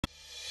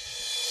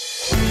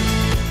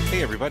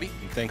Hey everybody,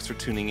 and thanks for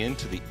tuning in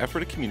to the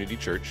Ephrata Community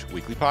Church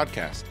weekly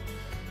podcast.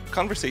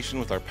 Conversation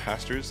with our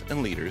pastors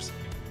and leaders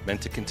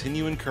meant to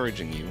continue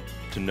encouraging you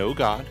to know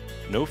God,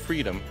 know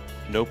freedom,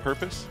 know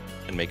purpose,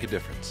 and make a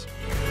difference.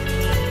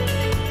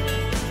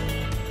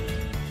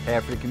 Hey,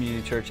 Ephrata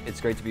Community Church, it's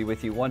great to be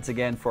with you once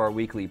again for our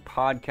weekly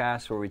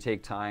podcast where we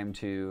take time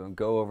to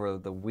go over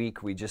the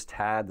week we just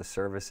had, the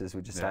services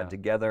we just had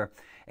together,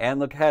 and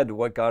look ahead to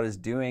what God is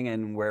doing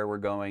and where we're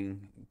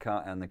going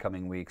in the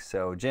coming weeks.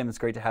 So, Jim, it's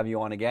great to have you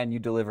on again. You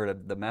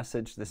delivered the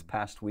message this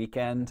past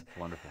weekend.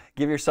 Wonderful.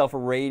 Give yourself a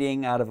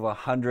rating out of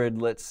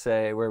 100, let's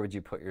say. Where would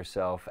you put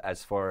yourself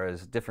as far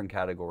as different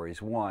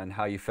categories? One,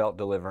 how you felt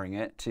delivering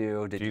it.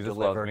 Two, did Jesus you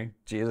deliver? loves me.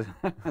 Jesus,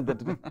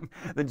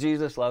 the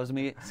Jesus loves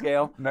me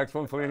scale. Next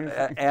one, please.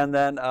 And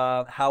then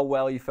how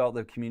well you felt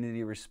the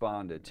community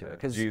responded to it.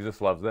 Because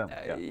Jesus loves them.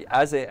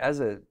 as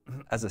a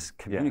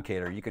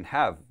communicator, you can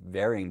have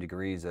varying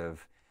degrees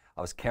of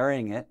I was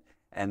carrying it,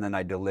 and then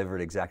I delivered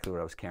exactly what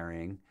I was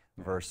carrying,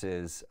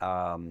 versus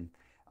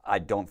I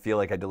don't feel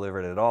like I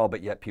delivered it at all,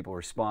 but yet people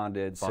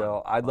responded.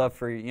 So I'd love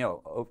for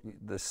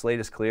the slate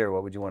is clear.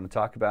 What would you want to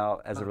talk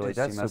about as it relates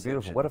to your message? That's so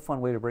beautiful. What a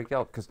fun way to break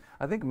out, because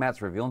I think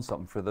Matt's revealing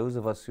something for those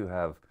of us who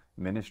have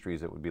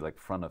ministries that would be like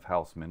front of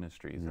house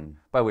ministries. Mm-hmm. And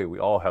by the way, we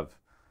all have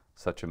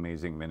such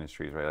amazing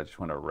ministries, right? I just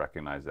want to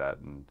recognize that.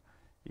 And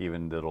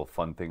even the little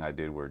fun thing I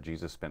did where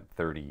Jesus spent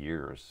 30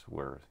 years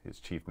where his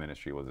chief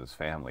ministry was his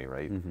family,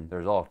 right? Mm-hmm.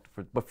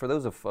 But for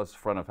those of us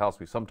front of house,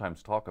 we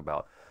sometimes talk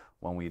about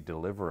when we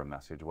deliver a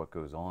message, what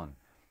goes on.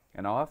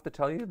 And I'll have to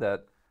tell you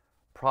that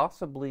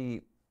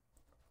possibly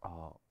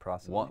at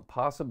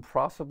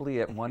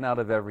 1 out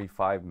of every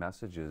 5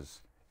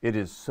 messages, it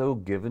is so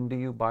given to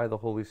you by the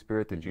Holy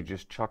Spirit that you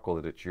just chuckle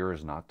that it's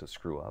yours not to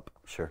screw up.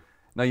 Sure.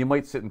 Now you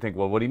might sit and think,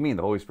 well, what do you mean?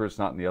 The Holy Spirit's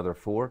not in the other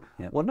 4?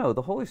 Yep. Well, no,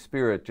 the Holy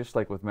Spirit, just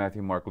like with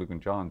Matthew, Mark, Luke, and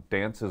John,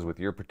 dances with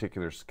your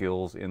particular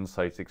skills,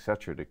 insights,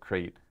 etc., to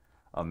create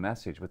a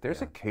message. But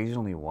there's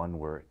occasionally one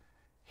where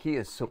he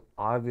is so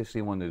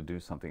obviously wanting to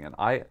do something. And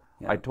I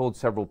told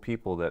several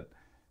people that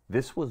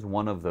this was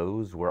one of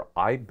those where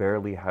I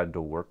barely had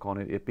to work on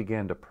it. It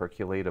began to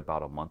percolate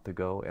about a month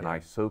ago, and I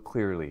so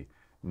clearly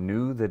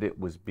knew that it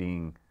was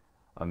being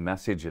a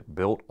message that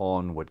built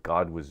on what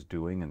God was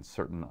doing in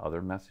certain other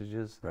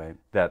messages,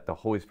 that the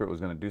Holy Spirit was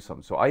going to do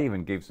something. So I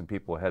even gave some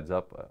people a heads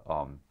up,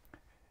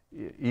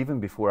 even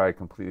before I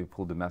completely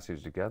pulled the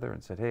message together,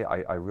 and said, hey,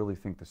 I really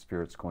think the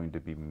Spirit's going to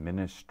be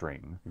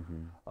ministering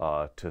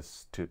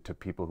to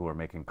people who are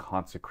making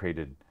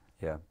consecrated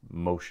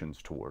motions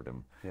toward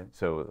him.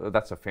 So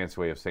that's a fancy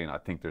way of saying I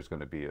think there's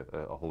going to be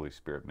a Holy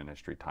Spirit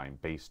ministry time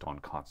based on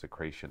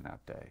consecration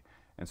that day.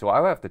 And so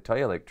I have to tell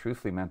you, like,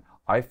 truthfully, man,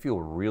 I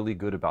feel really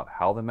good about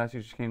how the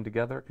message came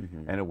together,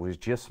 and it was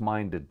just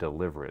mine to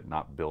deliver it,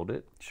 not build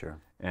it. Sure.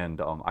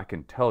 And I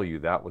can tell you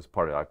that was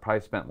part of it. I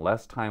probably spent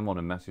less time on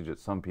a message that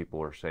some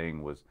people are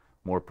saying was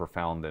more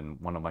profound than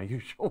one of my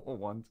usual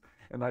ones.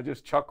 And I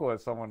just chuckle at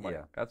someone like,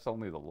 that's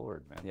only the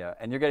Lord, man. Yeah,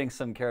 and you're getting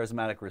some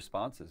charismatic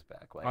responses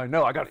back. Like, I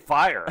know, I got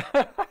fire.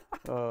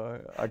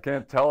 I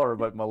can't tell her,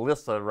 but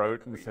Melissa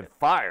wrote and said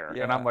fire.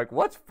 And I'm like,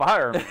 what's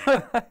fire?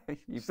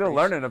 You're still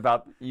learning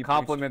about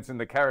compliments in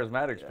the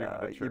charismatic stream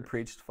of the church. You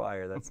preached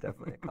fire. That's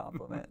definitely a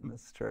compliment in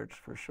this church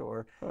for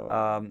sure.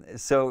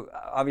 So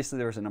obviously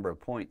there was a number of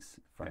points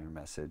from your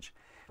message.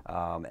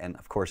 And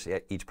of course,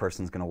 each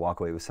person's going to walk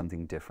away with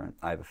something different.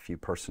 I have a few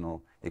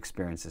personal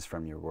experiences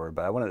from your word,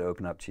 but I wanted to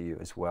open up to you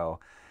as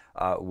well.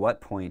 What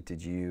point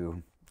did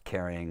you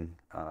carrying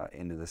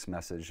into this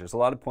message? There's a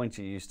lot of points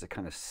you used to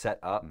kind of set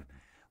up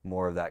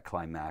more of that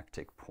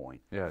climactic point.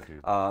 Yeah,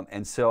 dude.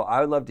 And so I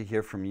would love to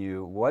hear from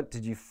you. What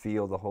did you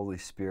feel the Holy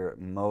Spirit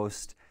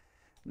most,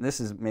 this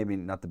is maybe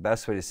not the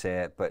best way to say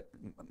it, but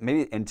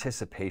maybe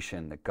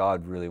anticipation that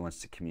God really wants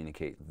to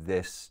communicate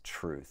this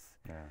truth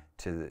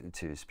to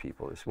his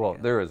people this weekend?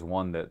 Well, there is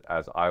one that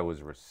as I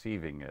was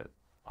receiving it,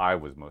 I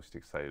was most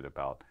excited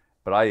about.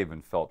 But I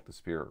even felt the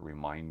Spirit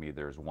remind me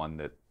there's one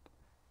that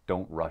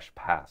don't rush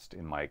past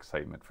in my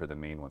excitement for the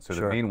main one. So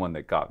the main one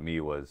that got me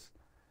was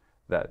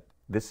that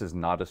this is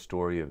not a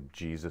story of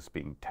Jesus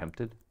being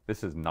tempted.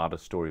 This is not a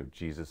story of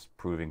Jesus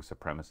proving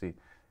supremacy.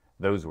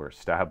 Those were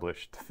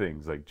established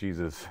things. Like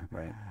Jesus,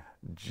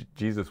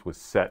 Jesus was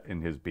set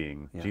in his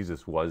being. Yeah.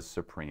 Jesus was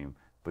supreme.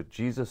 But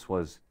Jesus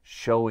was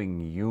showing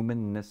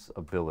humanness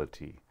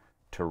ability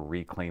to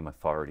reclaim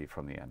authority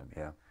from the enemy.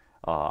 Yeah.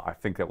 I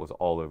think that was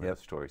all over the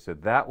story. So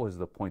that was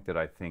the point that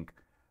I think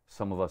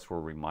some of us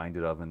were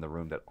reminded of in the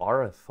room, that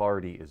our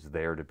authority is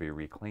there to be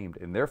reclaimed.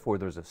 And therefore,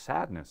 there's a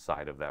sadness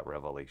side of that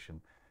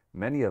revelation.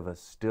 Many of us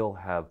still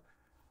have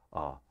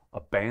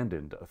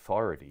abandoned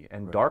authority,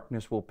 and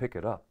darkness will pick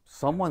it up.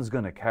 Someone's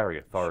going to carry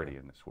authority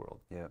in this world,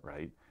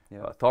 right?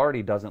 Yeah.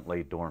 Authority doesn't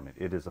lay dormant.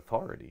 It is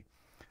authority.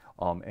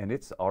 And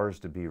it's ours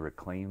to be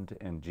reclaimed,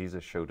 and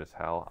Jesus showed us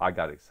how. I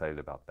got excited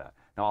about that.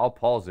 Now, I'll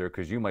pause there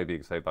because you might be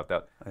excited about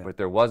that, but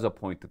there was a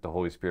point that the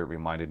Holy Spirit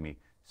reminded me,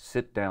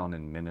 sit down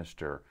and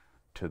minister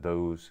to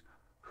those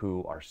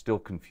who are still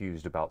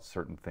confused about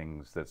certain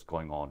things that's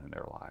going on in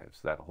their lives.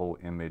 That whole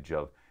image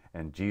of,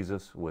 and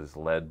Jesus was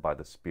led by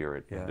the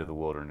Spirit Yeah. into the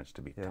wilderness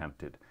to be Yeah.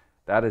 tempted.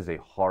 That is a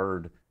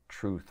hard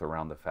truth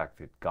around the fact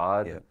that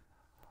God Yeah.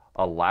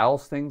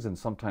 allows things and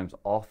sometimes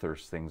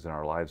authors things in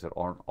our lives that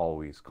aren't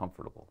always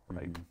comfortable,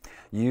 right?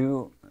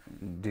 You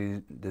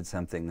did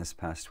something this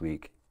past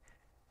week,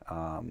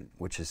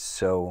 which is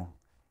so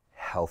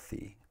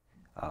healthy.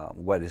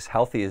 What is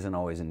healthy isn't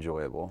always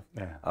enjoyable,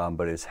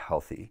 but it's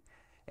healthy,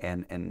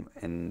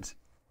 and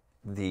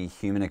the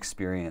human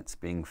experience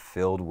being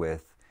filled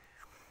with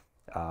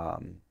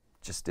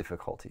just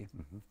difficulty,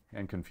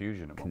 And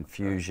confusion. At moments, right?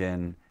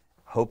 confusion,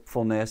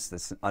 hopefulness,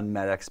 this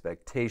unmet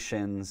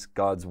expectations.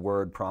 God's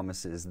word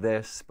promises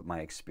this, but my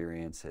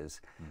experience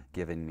has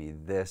given me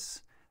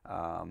this.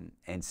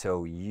 And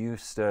so you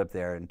stood up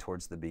there and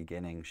towards the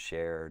beginning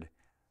shared,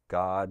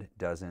 God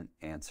doesn't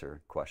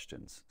answer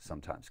questions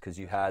sometimes, because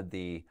you had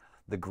the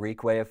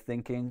Greek way of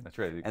thinking. That's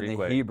right, the and Greek the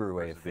way Hebrew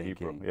way of versus the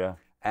Hebrew, thinking. yeah.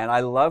 And I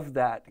love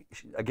that.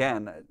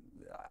 Again,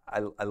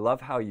 I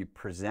love how you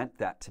present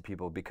that to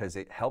people, because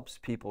it helps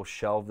people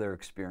shelve their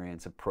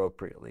experience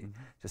appropriately.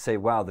 To say,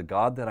 wow, the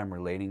God that I'm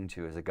relating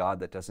to is a God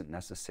that doesn't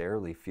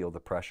necessarily feel the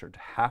pressure to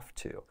have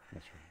to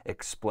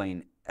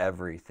explain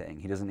everything.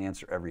 He doesn't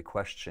answer every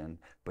question,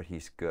 but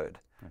he's good.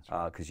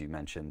 Because you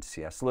mentioned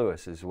C.S.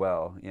 Lewis as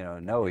well. You know,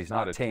 no, he's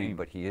not tame,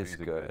 but he is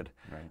good.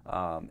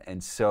 Right.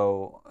 And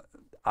so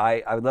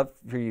I would love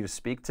for you to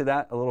speak to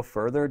that a little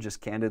further,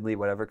 just candidly,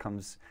 whatever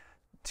comes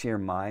to your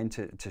mind,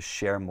 to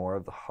share more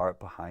of the heart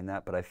behind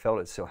that. But I felt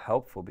it so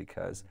helpful,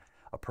 because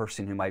a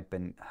person who might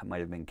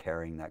have been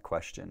carrying that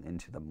question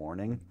into the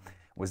morning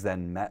was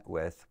then met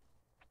with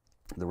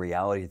the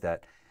reality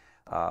that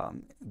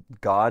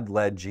God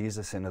led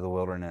Jesus into the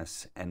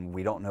wilderness, and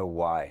we don't know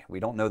why. We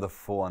don't know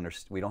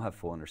we don't have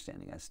full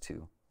understanding as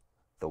to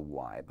the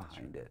why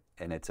behind it,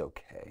 and it's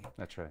okay.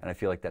 That's right. And I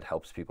feel like that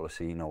helps people to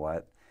see, you know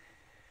what,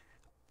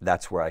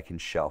 that's where I can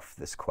shelf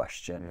this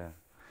question.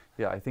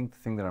 Yeah, I think the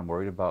thing that I'm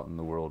worried about in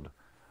the world,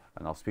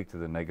 and I'll speak to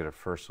the negative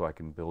first so I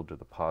can build to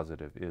the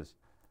positive, is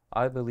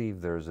I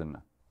believe there's an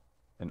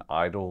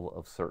idol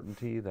of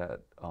certainty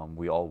that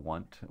we all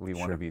want. We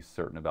want to be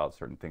certain about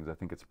certain things. I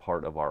think it's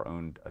part of our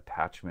own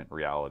attachment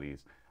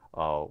realities,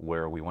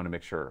 where we want to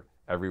make sure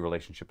every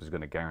relationship is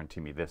going to guarantee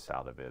me this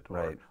out of it,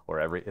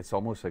 or it's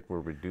almost like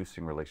we're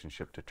reducing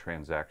relationship to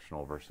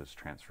transactional versus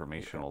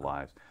transformational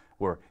lives,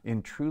 where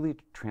in truly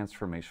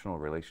transformational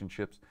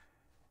relationships,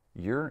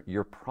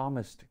 you're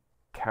promised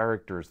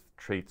characters,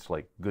 traits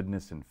like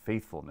goodness and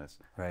faithfulness,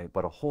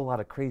 but a whole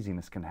lot of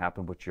craziness can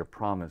happen, but you're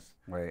promised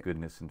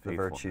goodness and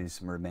faithfulness. The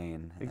virtues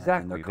remain.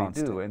 Exactly, they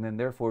do, and then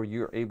therefore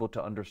you're able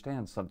to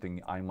understand something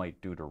I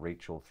might do to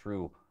Rachel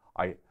through,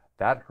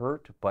 that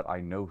hurt, but I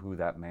know who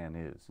that man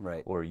is.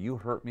 Or you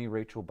hurt me,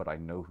 Rachel, but I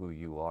know who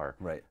you are.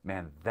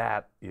 Man,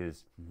 that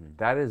is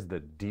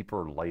the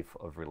deeper life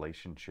of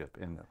relationship,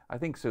 and I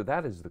think so.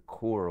 That is the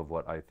core of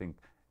what I think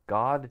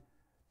God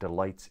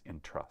delights in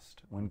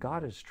trust. When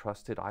God is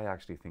trusted, I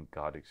actually think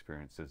God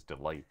experiences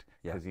delight,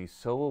 because he's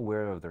so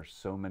aware of there's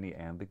so many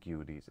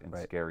ambiguities and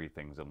scary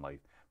things in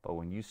life. But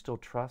when you still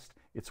trust,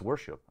 it's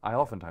worship. I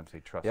oftentimes say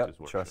trust is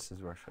worship. Trust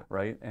is worship.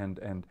 Right?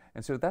 And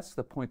so that's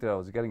the point that I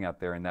was getting at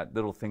there, and that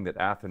little thing that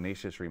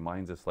Athanasius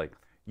reminds us, like,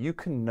 you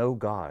can know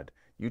God,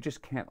 you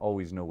just can't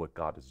always know what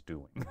God is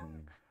doing.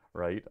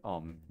 Right?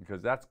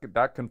 Because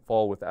that can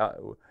fall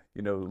without,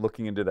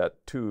 looking into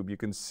that tube. You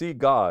can see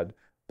God,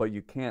 but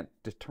you can't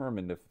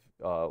determine if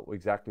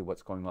exactly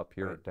what's going up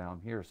here or down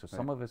here. So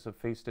some of us have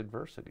faced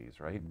adversities,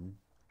 right?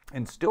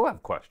 And still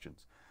have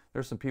questions.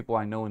 There's some people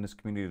I know in this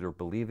community that are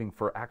believing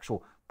for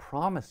actual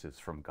promises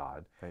from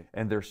God,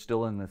 and they're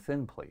still in the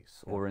thin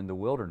place or in the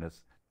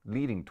wilderness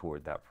leading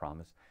toward that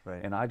promise.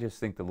 And I just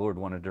think the Lord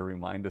wanted to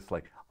remind us,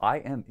 like, I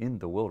am in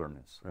the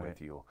wilderness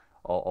with you,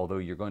 although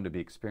you're going to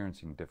be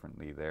experiencing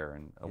differently there.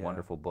 And a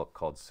wonderful book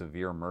called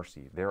Severe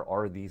Mercy. There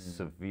are these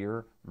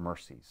severe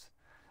mercies.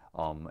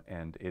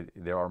 And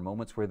there are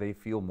moments where they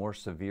feel more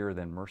severe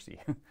than mercy,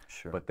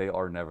 but they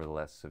are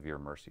nevertheless severe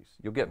mercies.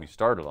 You'll get me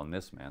started on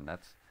this, man.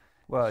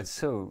 Well, it's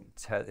so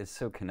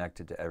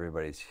connected to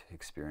everybody's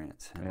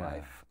experience in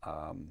life,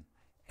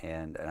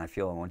 and I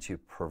feel once you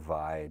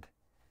provide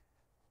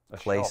a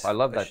place, I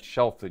love that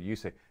shelf that you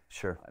say.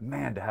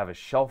 Man, to have a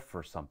shelf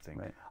for something.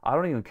 I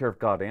don't even care if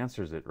God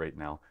answers it right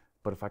now,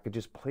 but if I could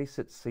just place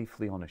it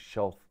safely on a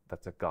shelf,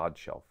 that's a God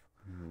shelf.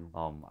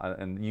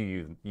 And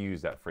you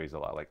use that phrase a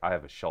lot, like, I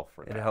have a shelf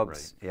for that. It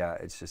helps,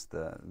 it's just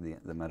the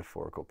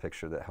metaphorical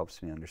picture that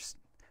helps me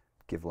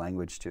give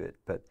language to it.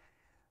 But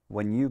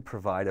when you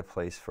provide a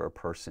place for a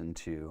person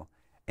to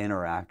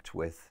interact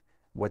with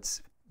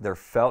what's their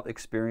felt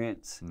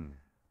experience,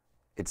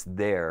 it's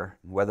there,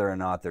 whether or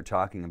not they're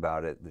talking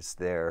about it, it's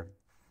there.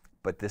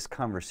 But this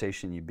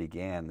conversation you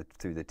began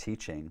through the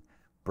teaching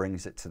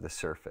brings it to the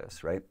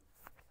surface, right?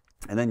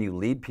 And then you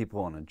lead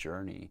people on a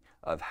journey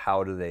of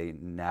how do they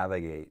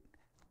navigate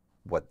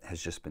what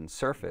has just been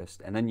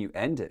surfaced, and then you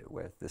end it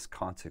with this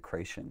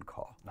consecration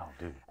call. Oh,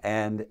 dude.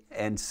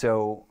 And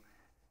so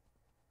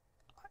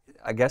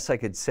I guess I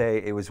could say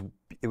it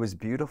was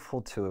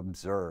beautiful to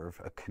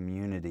observe a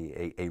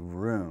community, a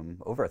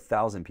room, over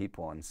 1,000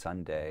 people on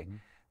Sunday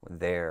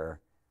there,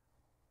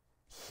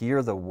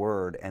 hear the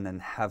word, and then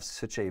have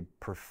such a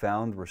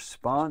profound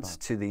response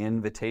to the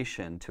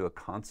invitation to a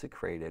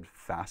consecrated,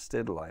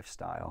 fasted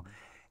lifestyle.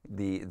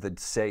 The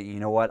say, you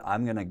know what,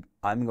 I'm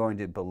going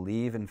to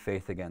believe in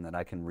faith again, that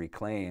I can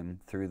reclaim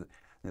through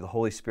the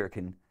Holy Spirit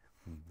can,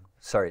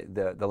 sorry,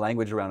 the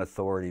language around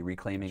authority,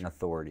 reclaiming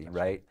authority,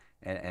 right?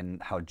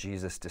 And how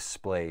Jesus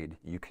displayed,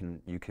 you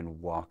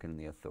can walk in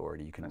the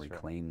authority, you can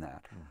reclaim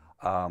that.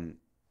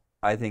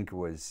 I think it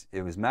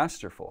was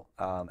masterful.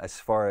 As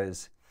far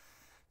as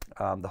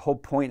the whole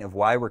point of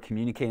why we're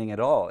communicating at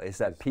all is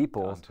that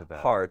people's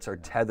hearts are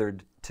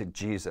tethered to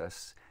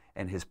Jesus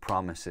and his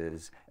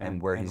promises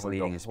and where he's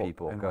leading his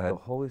people. And Go ahead. the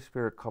Holy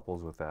Spirit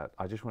couples with that.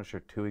 I just want to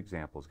share 2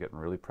 examples, getting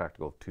really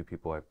practical, 2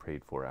 people I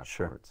prayed for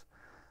afterwards.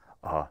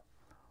 Sure.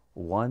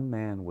 One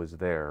man was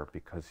there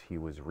because he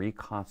was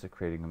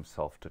reconsecrating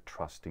himself to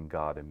trusting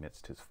God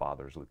amidst his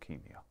father's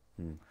leukemia.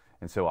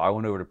 And so I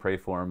went over to pray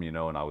for him, you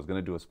know, and I was going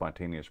to do a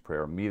spontaneous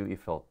prayer. Immediately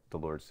felt the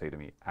Lord say to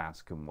me,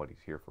 ask him what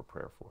he's here for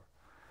prayer for.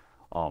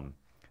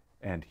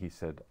 And he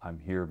said, I'm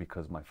here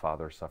because my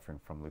father is suffering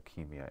from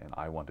leukemia, and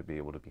I want to be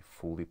able to be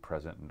fully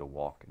present and to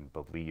walk and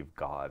believe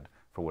God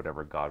for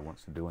whatever God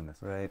wants to do in this.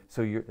 Right.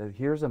 So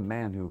here's a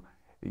man who,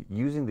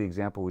 using the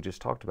example we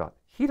just talked about,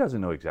 he doesn't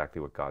know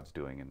exactly what God's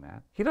doing in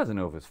that. He doesn't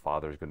know if his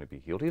father is going to be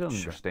healed. He doesn't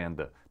understand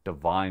the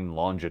divine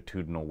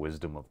longitudinal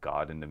wisdom of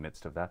God in the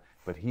midst of that.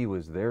 But he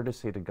was there to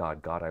say to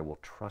God, God, I will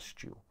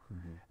trust you.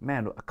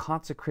 Man, a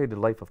consecrated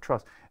life of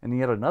trust. And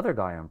yet another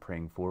guy I'm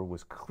praying for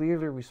was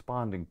clearly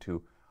responding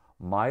to,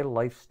 my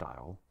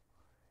lifestyle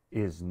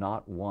is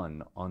not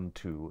one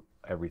unto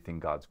everything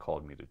God's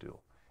called me to do.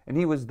 And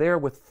he was there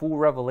with full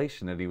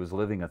revelation that he was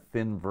living a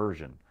thin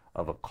version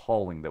of a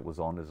calling that was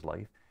on his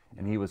life.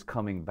 And he was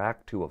coming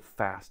back to a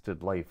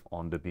fasted life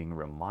onto being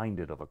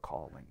reminded of a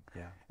calling.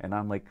 And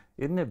I'm like,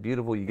 isn't it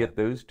beautiful? You get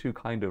those 2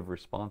 kind of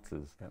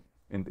responses.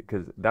 And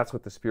because that's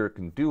what the Spirit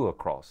can do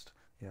across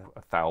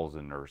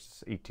 1,000 or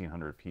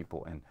 1,800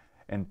 people.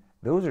 And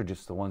those are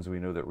just the ones we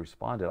know that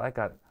responded. I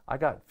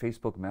got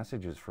Facebook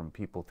messages from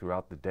people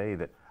throughout the day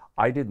that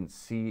I didn't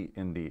see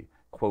in the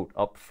quote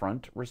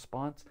upfront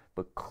response,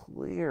 but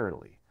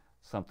clearly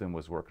something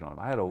was working on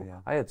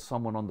them. I had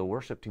someone on the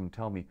worship team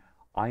tell me,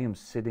 I am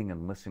sitting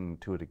and listening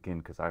to it again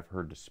because I've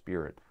heard the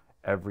Spirit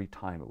every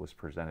time it was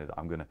presented.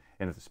 And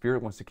if the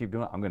Spirit wants to keep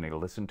doing it, I'm going to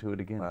listen to it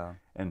again. Wow.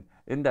 And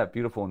isn't that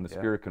beautiful? And the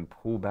Spirit can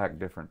pull back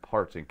different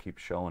parts and keep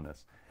showing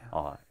us.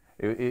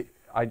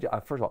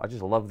 First of all, I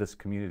just love this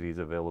community's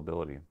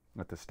availability.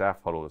 At the staff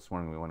huddle this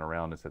morning, we went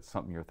around and said,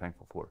 something you're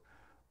thankful for.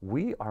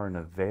 We are an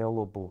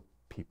available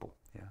people,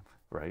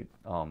 right?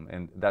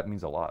 And that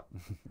means a lot.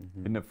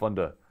 Isn't it fun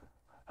to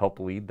help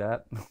lead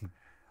that?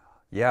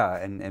 Yeah,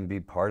 and be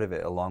part of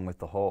it along with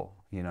the whole.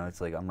 You know, it's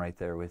like I'm right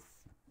there with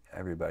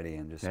everybody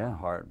and just my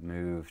heart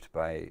moved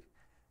by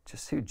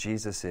just who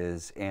Jesus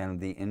is and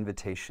the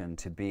invitation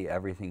to be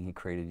everything he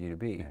created you to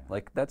be.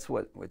 Like, that's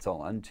what it's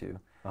all unto.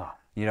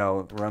 You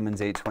know, Romans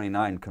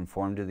 8:29,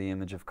 conform to the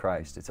image of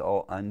Christ. It's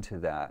all unto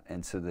that.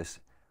 And so this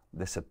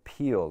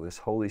appeal, this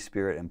Holy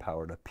Spirit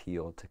empowered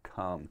appeal to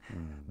come,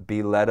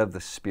 be led of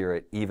the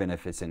Spirit, even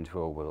if it's into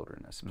a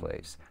wilderness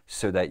place,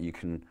 so that you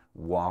can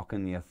walk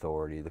in the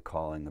authority, the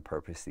calling, the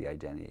purpose, the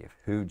identity of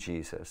who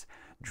Jesus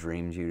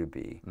dreamed you to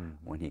be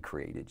when he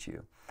created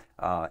you.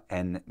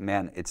 And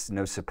man, it's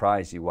no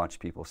surprise you watch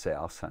people say,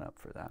 I'll sign up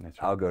for that. Right.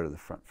 I'll go to the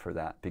front for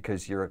that,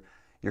 because you're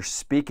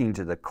speaking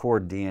to the core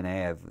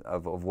DNA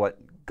of what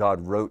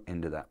God wrote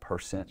into that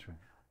person. That's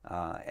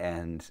right.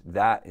 And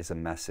that is a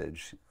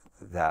message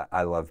that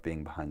I love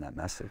being behind that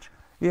message.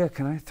 Yeah,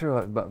 can I throw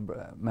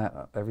out,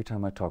 Matt, every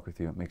time I talk with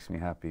you, it makes me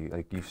happy.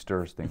 Like, you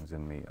stirs things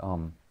in me.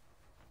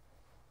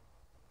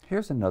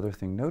 Here's another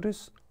thing.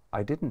 Notice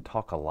I didn't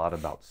talk a lot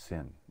about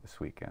sin this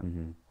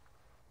weekend.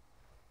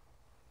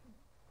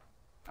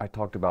 I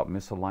talked about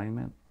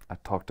misalignment. I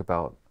talked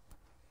about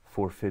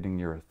forfeiting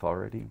your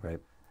authority. Right.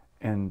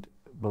 And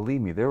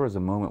believe me, there was a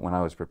moment when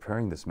I was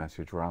preparing this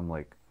message where I'm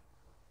like,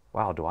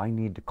 wow, do I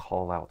need to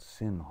call out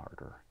sin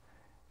harder?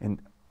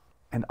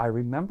 And I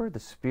remember the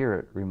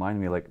Spirit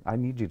reminding me, like, I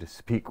need you to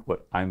speak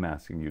what I'm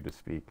asking you to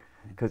speak.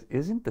 Because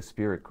isn't the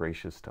Spirit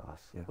gracious to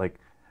us? Like,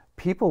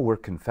 people were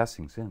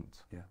confessing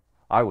sins.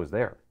 I was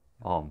there.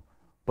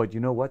 But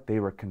you know what? They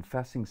were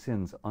confessing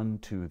sins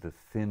unto the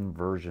thin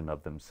version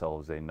of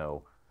themselves they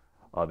know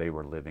they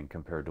were living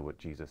compared to what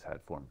Jesus had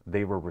for them.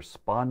 They were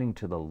responding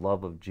to the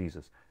love of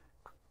Jesus,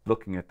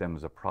 looking at them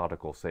as a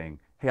prodigal, saying,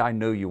 hey, I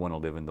know you want to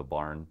live in the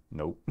barn.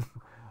 Nope.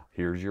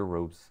 Here's your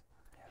robes.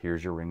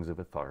 Here's your rings of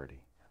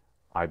authority.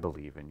 I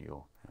believe in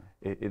you.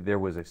 There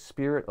was a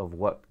spirit of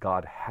what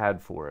God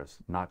had for us,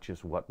 not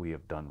just what we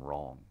have done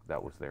wrong,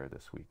 that was there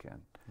this weekend.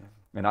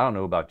 And I don't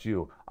know about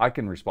you, I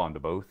can respond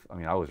to both. I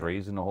mean, I was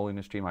raised in the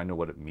holiness stream. I know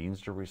what it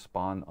means to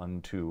respond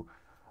unto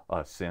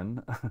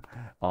sin.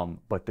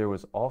 But there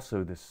was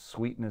also this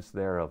sweetness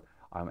there of,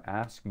 I'm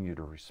asking you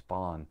to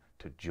respond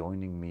to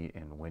joining me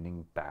in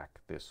winning back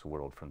this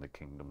world from the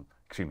kingdom.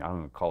 Excuse me, I don't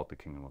even call it the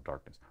kingdom of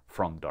darkness,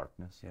 from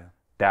darkness. Yeah.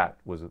 That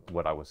was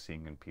what I was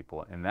seeing in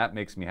people. And that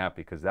makes me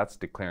happy because that's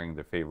declaring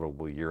the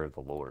favorable year of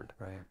the Lord,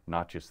 Right.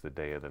 not just the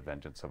day of the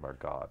vengeance of our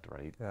God,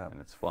 right? Yeah.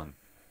 And it's fun.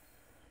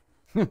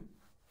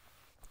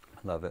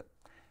 Love it.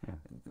 Yeah.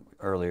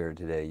 Earlier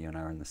today, you and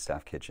I were in the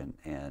staff kitchen,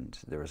 and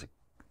there was a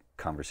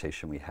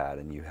conversation we had,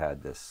 and you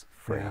had this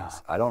phrase. Yeah.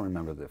 I don't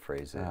remember the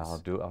phrase. Yeah,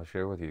 I'll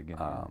share with you again.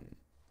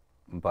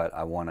 But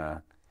I want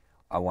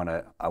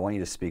you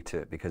to speak to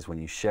it, because when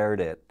you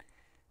shared it,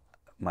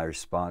 my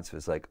response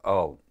was like,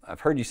 oh, I've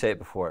heard you say it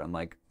before. I'm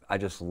like, I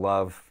just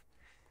love,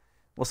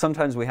 well,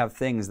 sometimes we have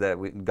things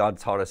that God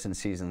taught us in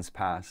seasons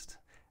past,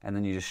 and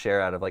then you just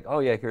share out of like, oh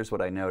yeah, here's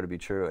what I know to be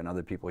true, and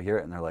other people hear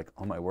it and they're like,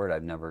 oh my word,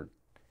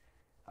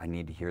 I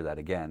need to hear that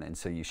again. And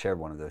so you shared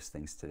one of those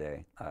things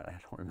today. I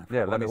don't remember.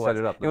 Yeah, let me set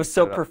it up. It was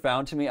so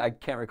profound to me, I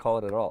can't recall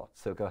it at all.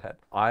 So go ahead.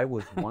 I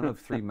was one of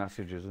 3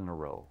 messages in a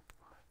row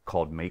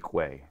called Make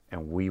Way,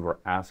 and we were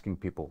asking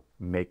people,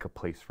 make a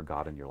place for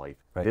God in your life.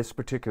 Right. This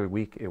particular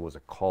week, it was a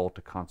call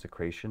to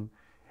consecration,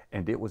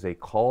 and it was a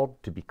call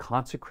to be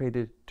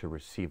consecrated to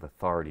receive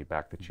authority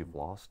back that you've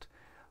lost.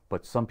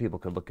 But some people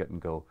could look at it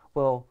and go,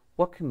 well,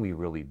 what can we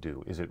really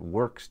do? Is it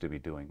works to be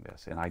doing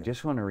this? And I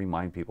just want to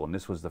remind people, and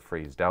this was the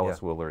phrase,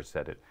 Dallas Willard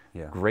said it,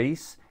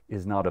 grace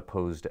is not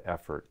opposed to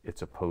effort,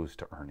 it's opposed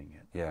to earning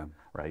it. Yeah.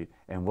 Right?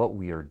 And what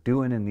we are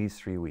doing in these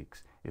 3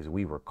 weeks is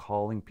we were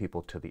calling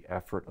people to the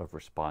effort of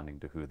responding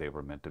to who they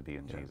were meant to be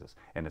in Jesus.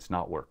 And it's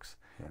not works.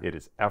 Yeah. It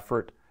is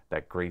effort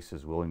that grace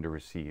is willing to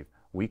receive.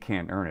 We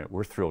can't earn it.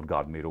 We're thrilled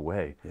God made a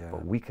way.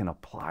 But we can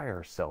apply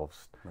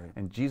ourselves. Right.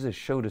 And Jesus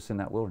showed us in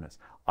that wilderness,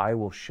 I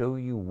will show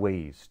you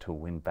ways to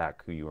win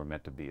back who you are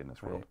meant to be in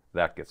this world.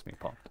 That gets me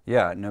pumped.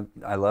 Yeah, no,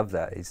 I love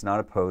that. He's not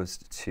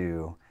opposed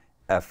to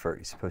effort.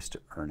 He's opposed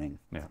to earning.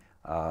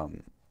 Yeah.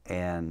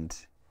 And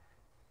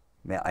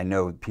man, I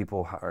know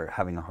people are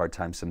having a hard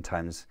time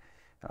sometimes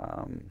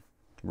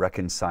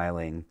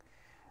reconciling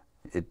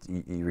it.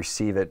 You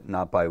receive it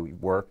not by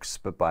works,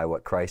 but by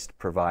what Christ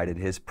provided,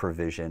 His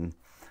provision.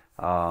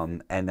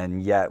 And then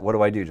yet, what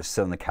do I do? Just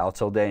sit on the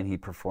couch all day and He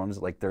performs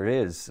it? Like, there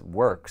is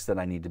works that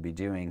I need to be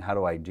doing. How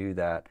do I do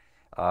that?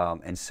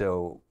 And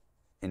so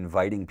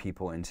inviting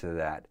people into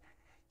that,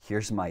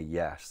 here's my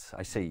yes.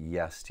 I say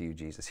yes to you,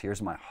 Jesus.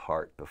 Here's my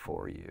heart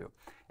before you.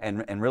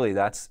 And really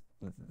that's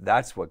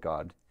what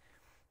God,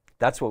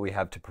 that's what we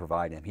have to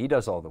provide Him. He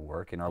does all the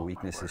work. In our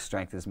weakness, His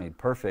strength is made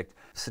perfect.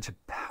 Such a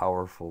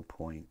powerful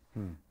point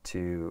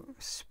to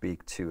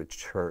speak to a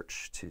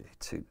church,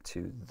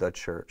 to the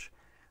church.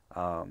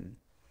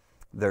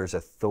 There's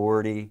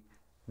authority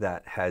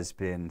that has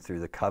been through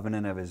the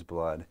covenant of His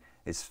blood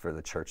is for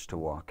the church to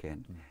walk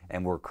in.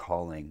 And we're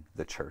calling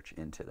the church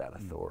into that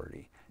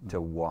authority,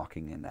 to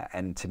walking in that.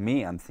 And to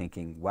me, I'm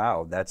thinking,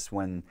 wow, that's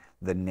when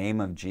the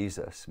name of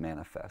Jesus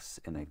manifests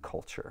in a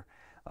culture,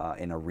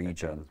 in a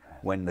region,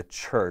 when the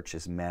church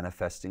is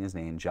manifesting His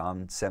name.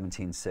 John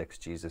 17:6,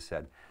 Jesus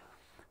said,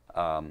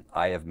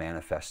 I have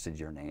manifested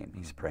your name.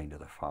 He's praying to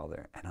the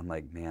Father. And I'm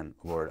like, man,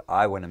 Lord,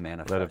 I want to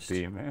manifest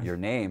your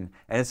name.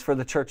 And it's for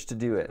the church to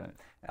do it.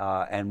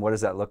 Right. And what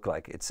does that look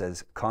like? It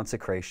says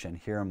consecration,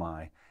 here am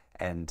I.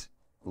 And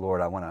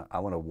Lord, I want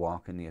to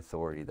walk in the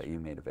authority that you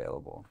made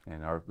available.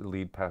 And our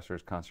lead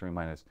pastors constantly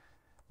remind us,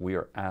 we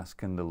are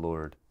asking the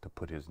Lord to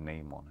put His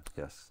name on us.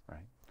 Yes.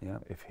 Right? Yeah.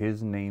 If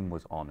His name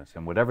was on us,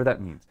 and whatever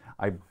that means,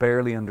 I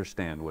barely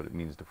understand what it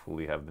means to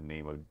fully have the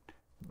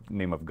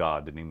name of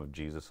God, the name of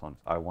Jesus on us.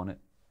 I want it.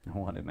 I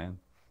want it, man.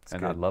 It's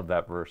and good. I love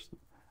that verse.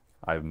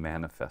 I've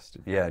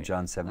manifested. Yeah,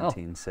 John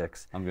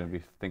 17:6. I'm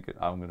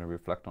going to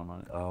reflect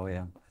on it. Oh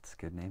yeah, that's a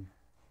good name.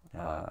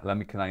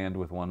 Can I end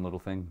with one little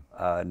thing?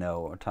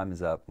 No, our time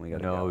is up. We got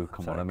to go. No,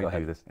 come on, let me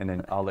do this, and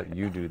then I'll let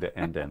you do the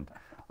end.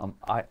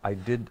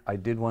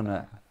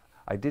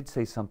 I did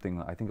say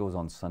something. I think it was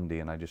on Sunday,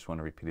 and I just want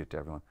to repeat it to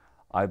everyone.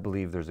 I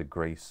believe there's a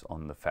grace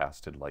on the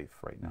fasted life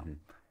right now,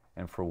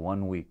 and for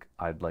 1 week,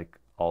 I'd like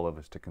all of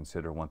us to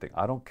consider one thing.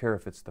 I don't care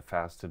if it's the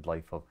fasted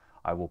life of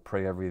I will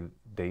pray every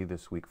day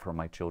this week for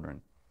my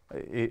children.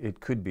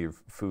 It could be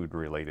food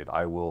related.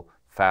 I will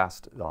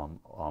fast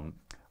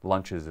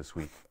lunches this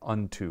week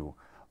unto,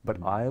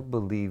 but I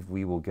believe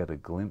we will get a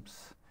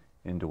glimpse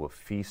into a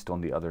feast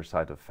on the other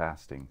side of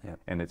fasting,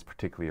 and it's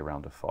particularly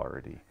around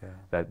authority.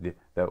 That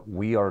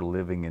we are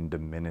living in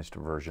diminished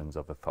versions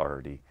of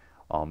authority,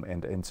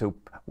 and so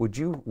would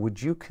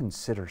you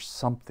consider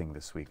something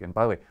this week? And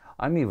by the way,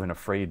 I'm even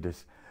afraid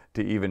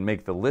to even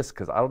make the list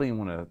because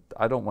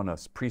I don't want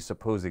to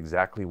presuppose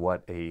exactly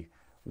what a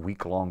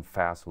week-long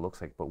fast looks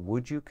like, but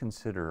would you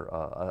consider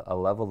a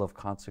level of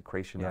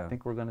consecration? I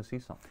think we're going to see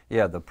something.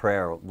 Yeah, the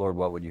prayer, Lord,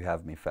 what would you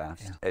have me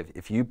fast?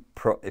 If you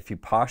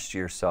posture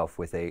yourself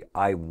with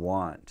I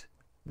want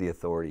the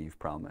authority you've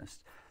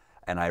promised,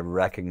 and I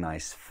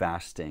recognize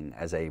fasting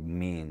as a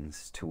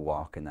means to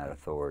walk in that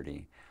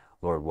authority,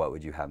 Lord, what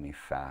would you have me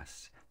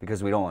fast?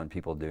 because we don't want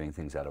people doing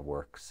things out of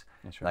works.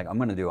 That's right. Like, I'm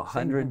going to do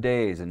 100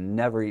 days and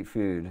never eat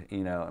food.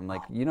 You know, I'm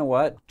like, you know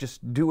what?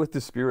 Just do what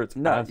the Spirit's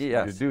asked you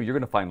to do. You're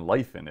going to find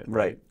life in it.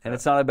 Right. And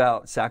it's not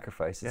about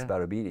sacrifice. It's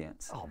about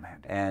obedience. Oh,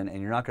 man.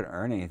 And you're not going to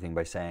earn anything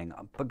by saying,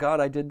 but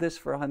God, I did this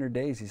for 100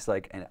 days. He's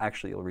like, and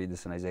actually you'll read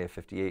this in Isaiah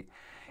 58.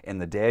 In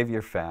the day of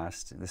your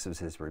fast, this was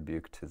his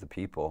rebuke to the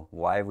people,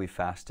 why have we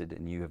fasted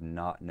and you have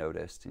not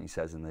noticed? And he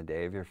says, in the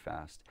day of your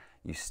fast,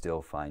 you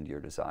still find your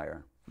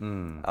desire.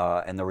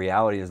 And the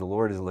reality is the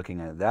Lord is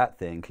looking at that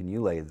thing. Can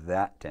you lay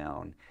that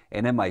down?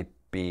 And it might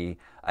be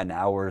an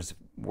hour's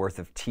worth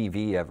of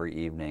TV every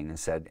evening and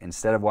said,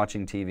 instead of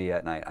watching TV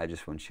at night, I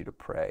just want you to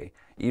pray.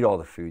 Eat all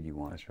the food you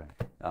want. That's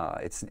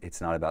right.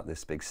 It's not about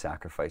this big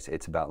sacrifice.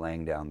 It's about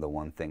laying down the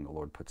one thing the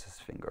Lord puts his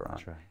finger on.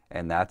 That's right.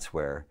 And that's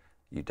where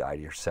you die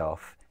to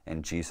yourself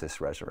and Jesus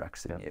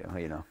resurrects in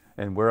you, you know.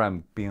 And where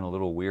I'm being a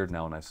little weird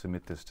now, and I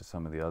submit this to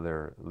some of the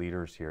other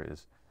leaders here,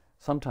 is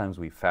sometimes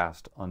we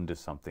fast unto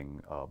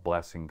something,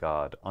 blessing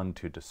God,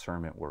 unto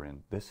discernment we're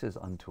in. This is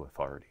unto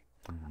authority.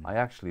 I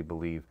actually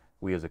believe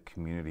we as a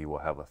community will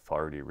have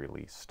authority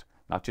released.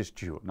 Not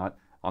just you.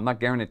 I'm not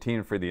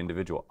guaranteeing for the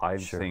individual. I'm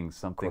saying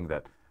something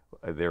that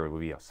there will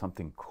be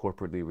something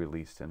corporately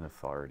released in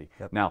authority.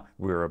 Now,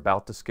 we're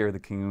about to scare the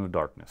kingdom of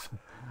darkness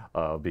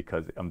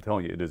because I'm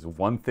telling you, it is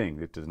one thing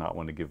that does not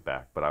want to give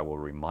back. But I will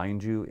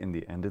remind you in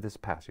the end of this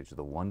passage,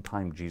 the one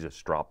time Jesus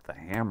dropped the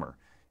hammer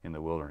in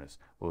the wilderness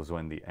was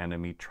when the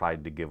enemy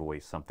tried to give away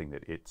something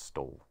that it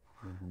stole.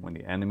 When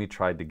the enemy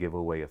tried to give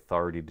away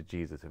authority to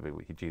Jesus,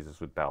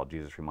 Jesus would bow.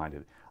 Jesus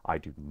reminded, I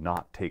do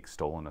not take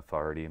stolen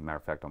authority. As a matter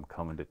of fact, I'm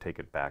coming to take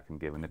it back and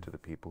giving it to the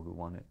people who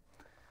want it.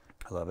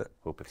 I love it.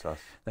 Hope it's us.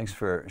 Thanks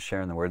for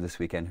sharing the word this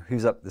weekend.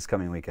 Who's up this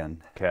coming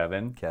weekend?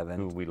 Kevin,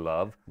 who we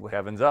love.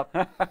 Kevin's up.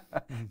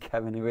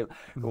 Kevin,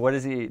 what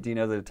is he? Do you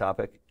know the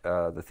topic,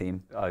 the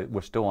theme?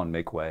 We're still on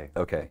Make Way.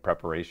 Okay.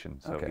 Preparation.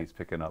 So he's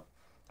picking up.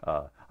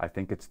 I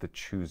think it's the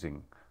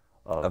choosing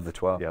of the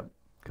 12. Yep.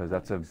 Because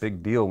that's a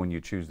big deal when you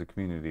choose the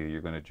community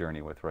you're going to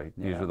journey with, right?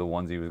 These are the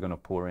ones he was going to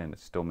pour in.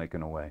 It's still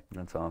making a way.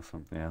 That's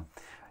awesome. Yeah.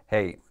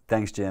 Hey,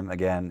 thanks, Jim,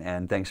 again,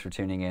 and thanks for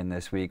tuning in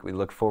this week. We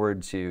look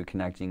forward to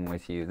connecting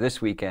with you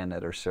this weekend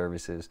at our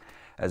services,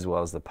 as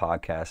well as the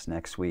podcast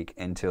next week.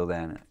 Until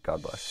then,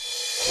 God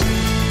bless.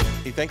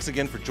 Hey, thanks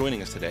again for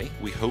joining us today.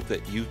 We hope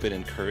that you've been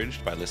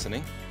encouraged by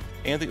listening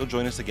and that you'll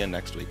join us again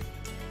next week.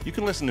 You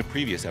can listen to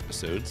previous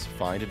episodes,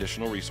 find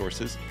additional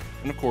resources,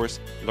 and of course,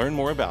 learn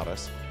more about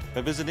us by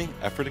visiting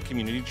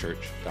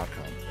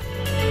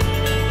effortacommunitychurch.com.